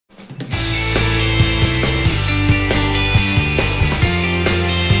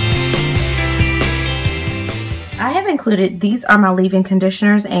included, these are my leave-in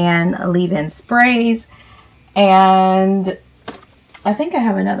conditioners and leave-in sprays. And I think I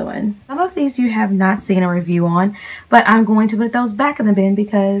have another one. Some of these you have not seen a review on, but I'm going to put those back in the bin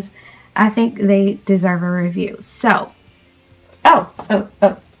because I think they deserve a review. So, oh,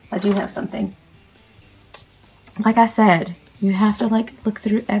 I do have something. Like I said, you have to like look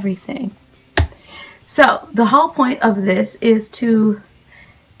through everything. So the whole point of this is to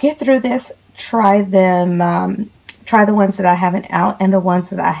get through this, try them, try the ones that I haven't out and the ones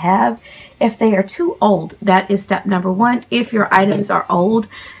that I have. If they are too old, that is step number one. If your items are old,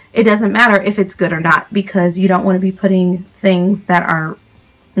 it doesn't matter if it's good or not, because you don't want to be putting things that are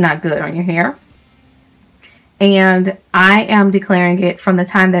not good on your hair. And I am declaring it from the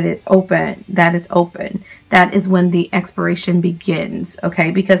time that it open, that is open. That is when the expiration begins, okay?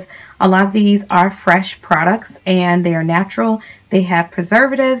 Because a lot of these are fresh products and they are natural. They have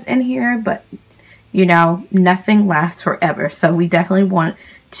preservatives in here, but you know, nothing lasts forever. So we definitely want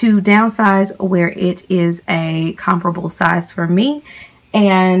to downsize where it is a comparable size for me.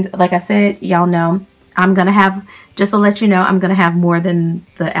 And like I said, y'all know, I'm going to have, just to let you know, I'm going to have more than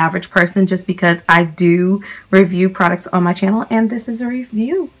the average person just because I do review products on my channel and this is a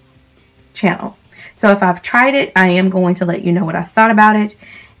review channel. So if I've tried it, I am going to let you know what I thought about it.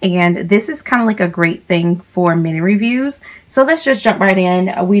 And this is kind of like a great thing for mini reviews. So let's just jump right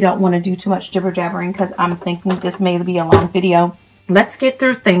in. We don't want to do too much jibber jabbering because I'm thinking this may be a long video. Let's get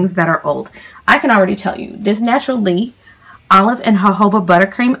through things that are old. I can already tell you this Natural Lee Olive and Jojoba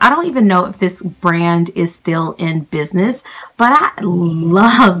Buttercream. I don't even know if this brand is still in business, but I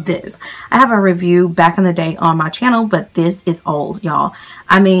love this. I have a review back in the day on my channel, but this is old, y'all.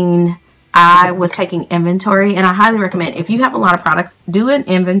 I mean, I was taking inventory and I highly recommend, if you have a lot of products, do an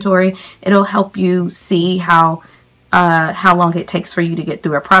inventory. It'll help you see how long it takes for you to get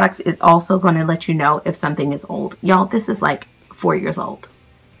through a product. It's also going to let you know if something is old. Y'all, this is like 4 years old.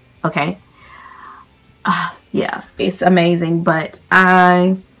 Okay. Yeah, it's amazing, but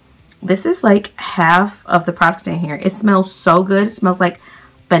this is like half of the product in here. It smells so good. It smells like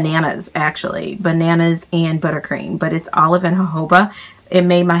bananas, actually. Bananas and buttercream, but it's olive and jojoba. It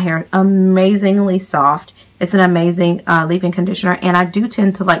made my hair amazingly soft. It's an amazing leave-in conditioner, and I do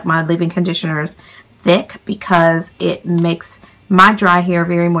tend to like my leave-in conditioners thick because it makes my dry hair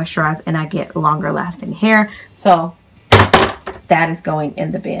very moisturized and I get longer lasting hair. So that is going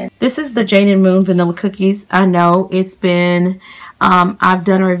in the bin. This is the Jane and Moon Vanilla Cookies. I know it's been, I've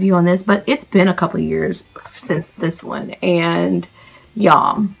done a review on this, but it's been a couple of years since this one. And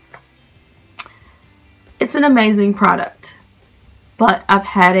y'all, it's an amazing product, but I've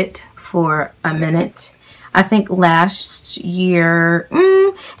had it for a minute. I think last year, it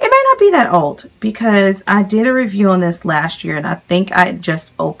may not be that old because I did a review on this last year and I think I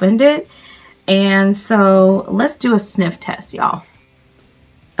just opened it. And so let's do a sniff test, y'all.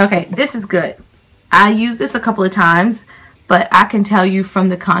 Okay, this is good. I used this a couple of times, but I can tell you from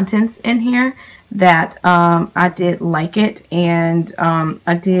the contents in here that I did like it. And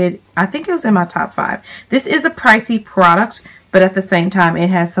I think it was in my top 5. This is a pricey product, but at the same time, it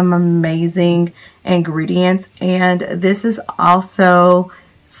has some amazing ingredients. And this is also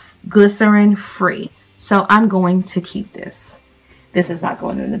glycerin free. So I'm going to keep this. This is not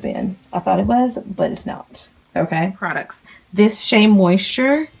going in the bin. I thought it was, but it's not. Okay. Products. This Shea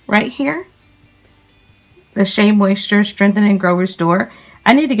Moisture right here. The Shea Moisture Strengthen and Grow Restore.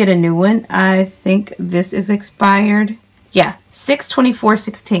 I need to get a new one. I think this is expired. Yeah,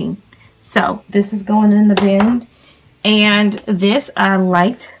 6/24/16. So this is going in the bin. And this I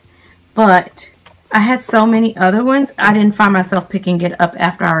liked, but I had so many other ones. I didn't find myself picking it up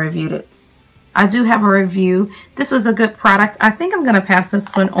after I reviewed it. I do have a review. This was a good product. I think I'm going to pass this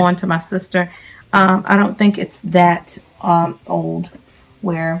one on to my sister. I don't think it's that old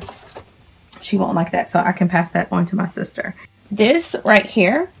where she won't like that. So I can pass that on to my sister. This right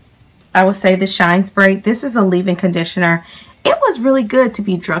here, I would say the Shine Spray. This is a leave-in conditioner. It was really good to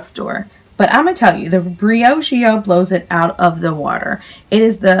be drugstore. But I'm going to tell you, the Briogeo blows it out of the water. It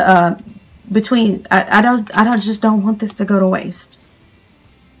is the, I just don't want this to go to waste.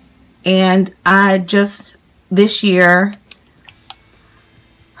 And I just, this year,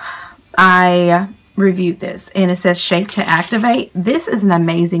 I reviewed this and it says Shake to Activate. This is an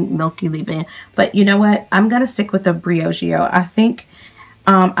amazing milky leave-in, but you know what? I'm going to stick with the Briogeo. I think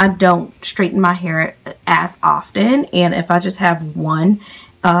I don't straighten my hair as often, and if I just have one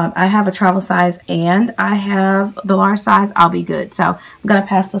I have a travel size and I have the large size, I'll be good. So I'm going to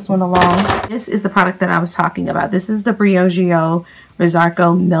pass this one along. This is the product that I was talking about. This is the Briogeo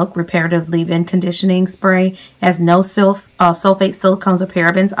Rizarco Milk Reparative Leave-In Conditioning Spray. It has no sulfate, silicones, or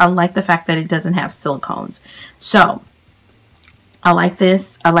parabens. I like the fact that it doesn't have silicones. So I like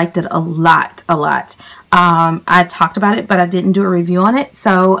this. I liked it a lot. I talked about it, but I didn't do a review on it.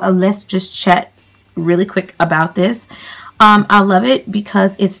 So let's just chat really quick about this. I love it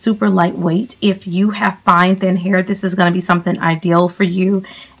because it's super lightweight. If you have fine, thin hair, this is going to be something ideal for you.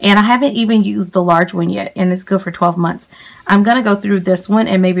 And I haven't even used the large one yet, and it's good for 12 months. I'm going to go through this one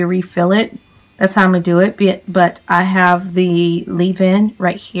and maybe refill it. That's how I'm going to do it. But I have the leave-in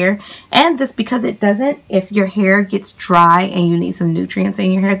right here. And this, because it doesn't, if your hair gets dry and you need some nutrients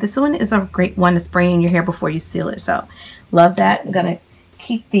in your hair, this one is a great one to spray in your hair before you seal it. So love that. I'm going to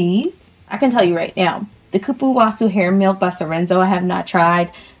keep these. I can tell you right now, the Kupu Wasu Hair Milk by Segundo, I have not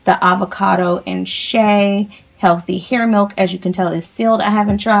tried. The Avocado and Shea Healthy Hair Milk, as you can tell, is sealed. I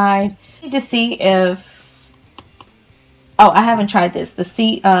haven't tried. I need to see if... Oh, I haven't tried this.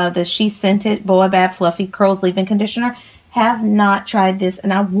 The She Scented Boa Bab Fluffy Curls Leave-In Conditioner. Have not tried this.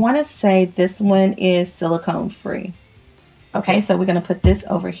 And I want to say this one is silicone free. Okay, so we're going to put this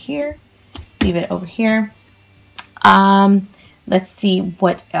over here. Leave it over here. Let's see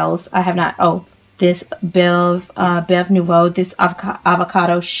what else. I have not... Oh, this Bev Nouveau, this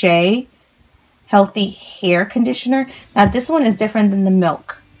Avocado Shea Healthy Hair Conditioner. Now, this one is different than the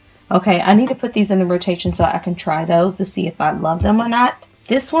milk. Okay, I need to put these in the rotation so I can try those to see if I love them or not.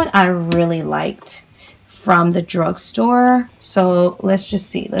 This one I really liked from the drugstore. So let's just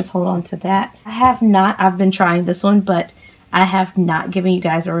see. Let's hold on to that. I've been trying this one, but I have not given you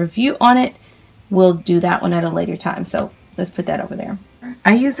guys a review on it. We'll do that one at a later time. So let's put that over there.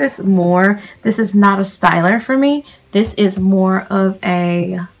 I use this more. This is not a styler for me. This is more of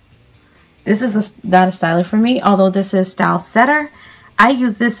a... not a styler for me, although this is style setter. I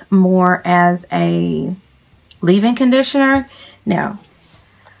use this more as a leave-in conditioner. Now,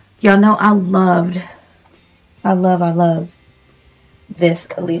 y'all know I love this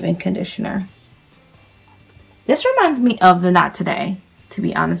leave-in conditioner. This reminds me of the Not Today, to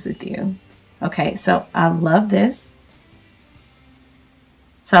be honest with you. Okay, so I love this.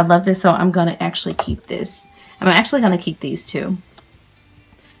 So I'm going to actually keep this. I'm actually going to keep these two.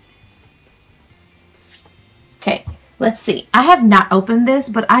 Okay, let's see. I have not opened this,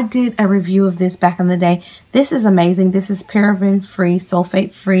 but I did a review of this back in the day. This is amazing. This is paraben-free,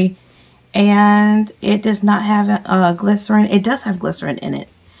 sulfate-free, and it does not have glycerin. It does have glycerin in it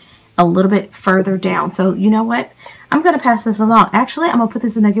a little bit further down. So you know what? I'm going to pass this along. Actually, I'm going to put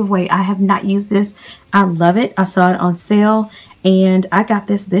this in a giveaway. I have not used this. I love it. I saw it on sale, and I got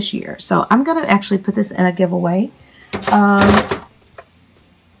this year. So I'm going to actually put this in a giveaway.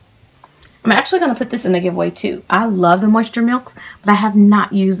 I'm actually going to put this in a giveaway too. I love the moisture milks, but I have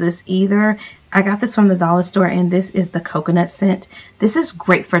not used this either. I got this from the dollar store, and this is the coconut scent. This is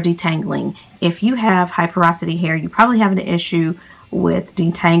great for detangling. If you have high porosity hair, you probably have an issue with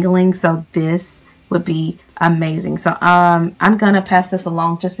detangling, so this would be amazing. So I'm going to pass this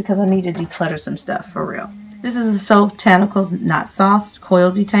along just because I need to declutter some stuff for real. This is a Soultanicals Not Sauced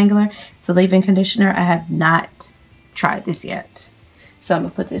Coil Detangler. It's a leave-in conditioner. I have not tried this yet. So I'm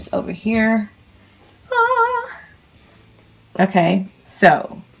going to put this over here. Okay,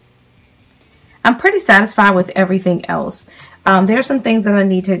 so I'm pretty satisfied with everything else. There are some things that I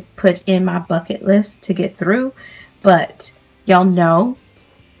need to put in my bucket list to get through, but y'all know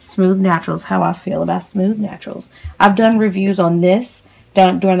Smooth Naturals, how I feel about Smooth Naturals. I've done reviews on this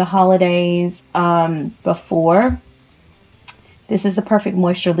during the holidays before. This is the Perfect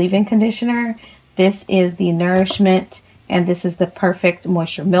Moisture Leave-In Conditioner. This is the Nourishment, and this is the Perfect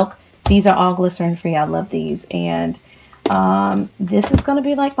Moisture Milk. These are all glycerin free. I love these, and this is going to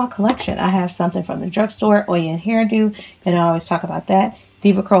be like my collection. I have something from the drugstore, Oil and Hairdo, and I always talk about that.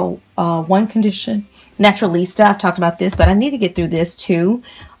 Diva Curl One Condition, Naturalista. I've talked about this, but I need to get through this too.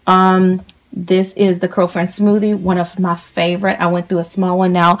 This is the Curl Friend Smoothie, one of my favorite. I went through a small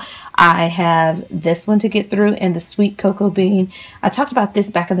one. Now I have this one to get through, and the Sweet Cocoa Bean. I talked about this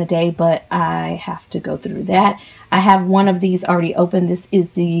back in the day, but I have to go through that. I have one of these already open. This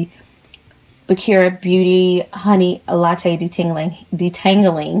is the Bakura Beauty Honey Latte Detangling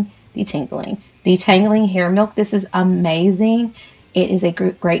Hair Milk. This is amazing. It is a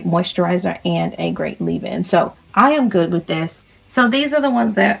great moisturizer and a great leave-in. So I am good with this. So these are the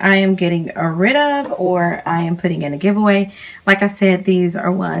ones that I am getting rid of, or I am putting in a giveaway. Like I said, these are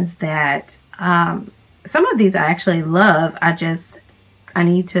ones that some of these I actually love. I I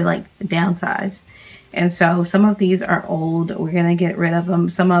need to like downsize. And so some of these are old. We're going to get rid of them.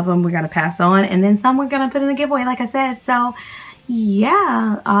 Some of them we're going to pass on. And then some we're going to put in a giveaway, like I said. So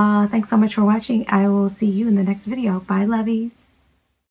yeah, thanks so much for watching. I will see you in the next video. Bye, lovies.